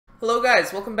Hello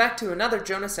guys, welcome back to another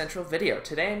Jonah Central video.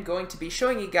 Today I'm going to be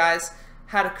showing you guys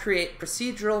how to create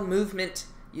procedural movement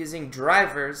using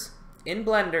drivers in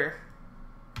Blender.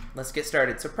 Let's get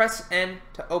started. So press N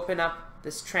to open up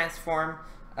this transform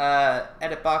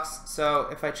edit box. So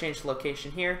if I change the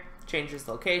location here, changes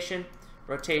the location,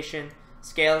 rotation,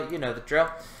 scale, you know the drill.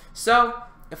 So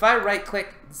if I right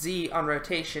click Z on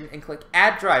rotation and click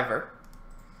add driver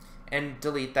and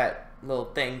delete that little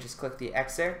thing, just click the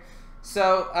X there.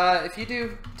 So if you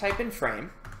do type in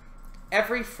frame,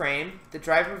 every frame the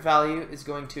driver value is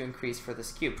going to increase for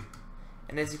this cube.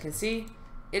 And as you can see,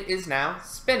 it is now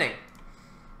spinning.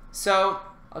 So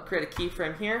I'll create a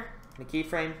keyframe here and a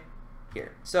keyframe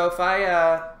here. So if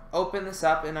I open this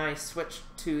up and I switch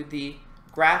to the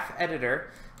graph editor,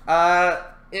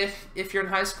 if you're in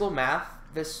high school math,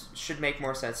 this should make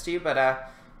more sense to you,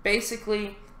 but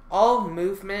basically all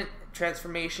movement,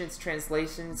 transformations,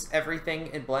 translations, everything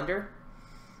in Blender,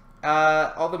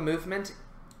 all the movement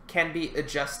can be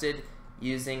adjusted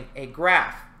using a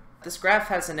graph. This graph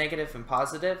has a negative and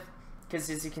positive because,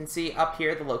 as you can see up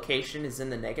here, the location is in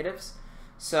the negatives.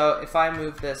 So if I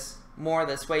move this more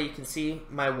this way, you can see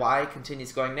my Y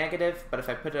continues going negative, but if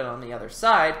I put it on the other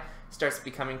side, it starts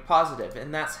becoming positive.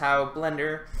 And that's how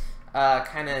Blender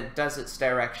kind of does its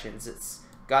directions. It's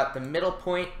got the middle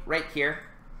point right here,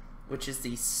 which is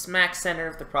the smack center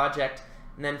of the project,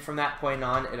 and then from that point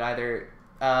on it either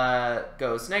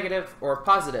goes negative or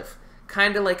positive,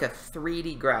 kind of like a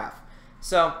 3D graph.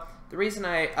 So the reason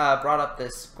I brought up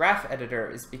this graph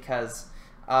editor is because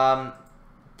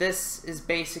this is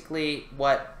basically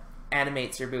what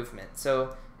animates your movement.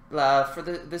 So for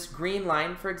this green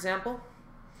line, for example,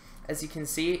 as you can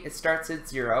see, it starts at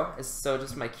 0, so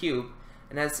does my cube,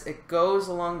 and as it goes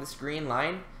along this green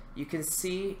line, you can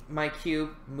see my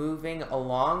cube moving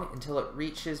along until it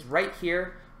reaches right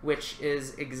here, which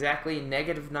is exactly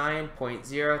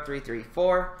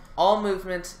 -9.0334. All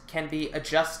movement can be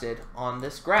adjusted on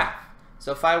this graph.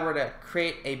 So if I were to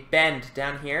create a bend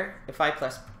down here, if I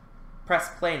press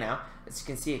play now, as you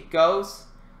can see, it goes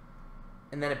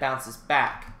and then it bounces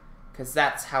back, because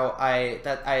that's how I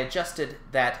adjusted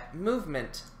that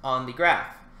movement on the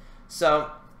graph. So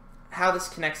how this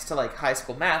connects to like high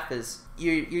school math is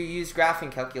you use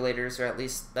graphing calculators, or at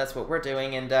least that's what we're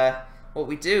doing, and what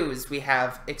we do is we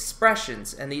have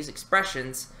expressions, and these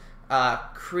expressions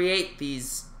create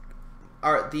these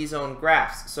own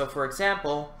graphs. So for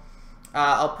example,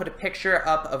 I'll put a picture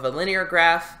up of a linear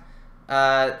graph.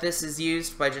 This is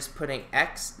used by just putting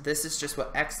X. This is just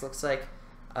what X looks like.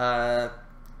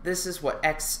 This is what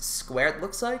X squared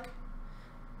looks like,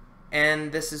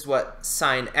 and this is what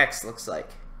sine X looks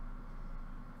like.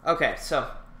 Okay,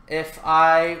 so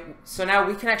now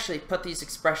we can actually put these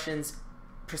expressions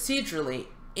procedurally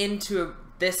into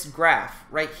this graph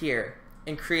right here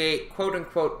and create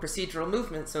quote-unquote procedural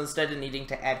movement. So instead of needing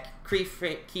to add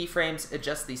keyframes,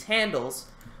 adjust these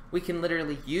handles, we can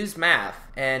literally use math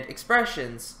and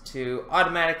expressions to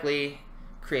automatically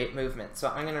create movement. So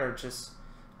I'm gonna just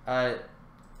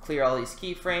clear all these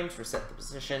keyframes, reset the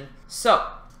position. So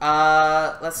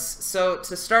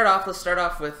to start off, let's start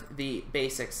off with the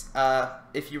basics.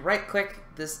 If you right-click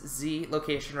this Z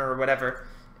location or whatever,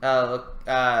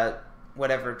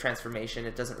 whatever transformation,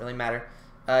 it doesn't really matter.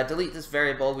 Delete this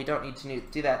variable. We don't need to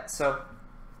do that. So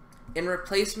in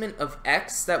replacement of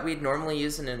X that we'd normally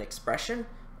use in an expression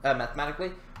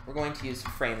mathematically, we're going to use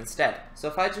frame instead. So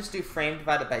if I just do frame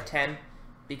divided by 10,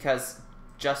 because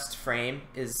just frame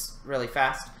is really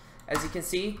fast, as you can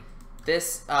see,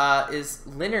 this is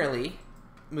linearly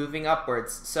moving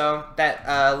upwards. So that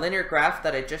linear graph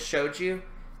that I just showed you,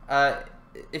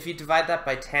 if you divide that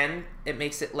by 10, it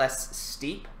makes it less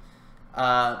steep,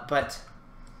 but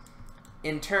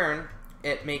in turn,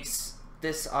 it makes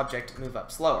this object move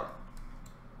up slower.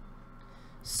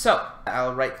 So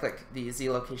I'll right-click the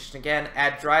Z location again,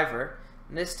 add driver,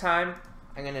 and this time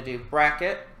I'm going to do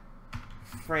bracket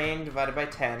frame divided by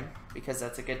 10, because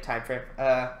that's a good time frame,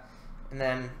 and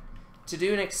then to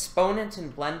do an exponent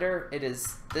in Blender, it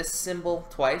is this symbol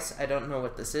twice. I don't know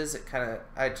what this is.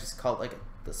 I just call it like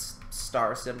this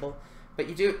star symbol. But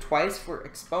you do it twice for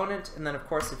exponent, and then of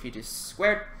course if you do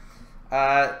squared,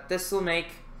 this will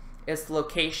make its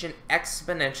location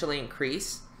exponentially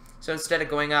increase. So instead of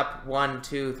going up 1,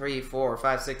 2, 3, 4,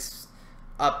 5, 6,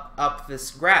 up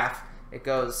this graph, it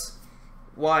goes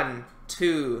 1,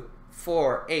 2,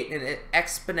 4, 8, and it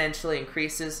exponentially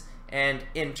increases, and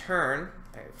in turn,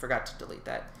 I forgot to delete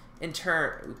that. In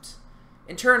turn,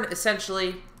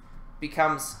 essentially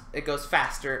it goes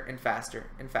faster and faster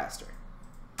and faster.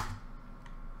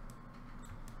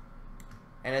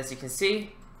 And as you can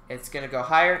see, it's going to go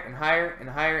higher and higher and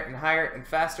higher and higher and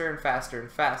faster and faster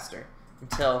and faster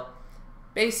until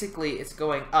basically it's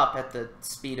going up at the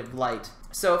speed of light.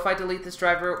 So if I delete this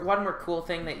driver, one more cool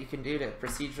thing that you can do to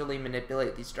procedurally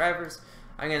manipulate these drivers,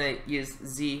 I'm going to use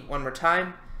Z one more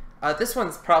time. This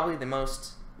one's probably the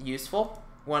most useful,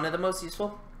 one of the most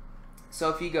useful. So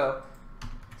if you go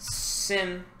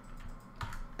sin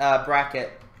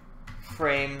bracket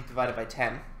frame divided by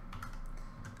 10,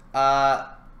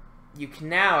 you can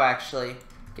now actually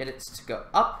get it to go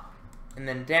up and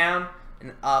then down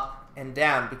and up and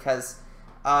down, because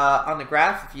on the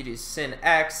graph, if you do sin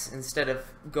x, instead of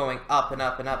going up and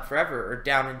up and up forever, or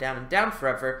down and down and down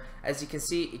forever, as you can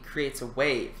see, it creates a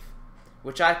wave,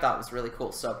 which I thought was really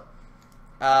cool. So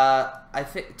I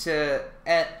think to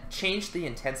change the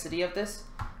intensity of this,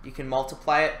 you can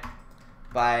multiply it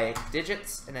by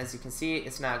digits, and as you can see,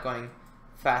 it's now going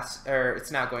fast, or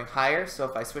it's now going higher. So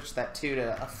if I switch that 2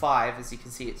 to a 5, as you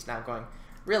can see, it's now going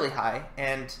really high.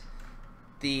 And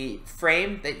the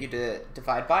frame that you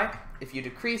divide by, if you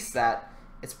decrease that,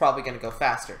 it's probably going to go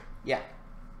faster. Yeah.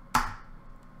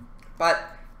 But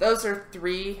those are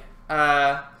 3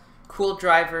 cool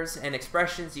drivers and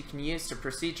expressions you can use to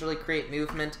procedurally create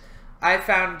movement. I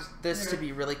found this to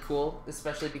be really cool,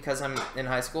 especially because I'm in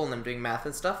high school and I'm doing math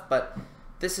and stuff, but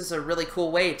this is a really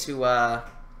cool way to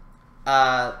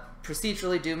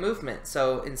procedurally do movement.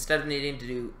 So instead of needing to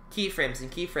do keyframes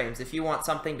and keyframes, if you want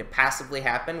something to passively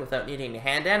happen without needing to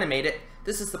hand animate it,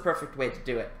 this is the perfect way to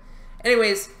do it.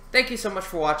 Anyways, thank you so much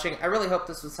for watching. I really hope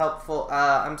this was helpful.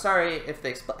 I'm sorry if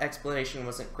the explanation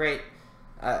wasn't great.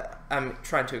 I'm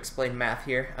trying to explain math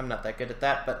here. I'm not that good at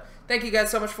that, but thank you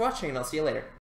guys so much for watching, and I'll see you later.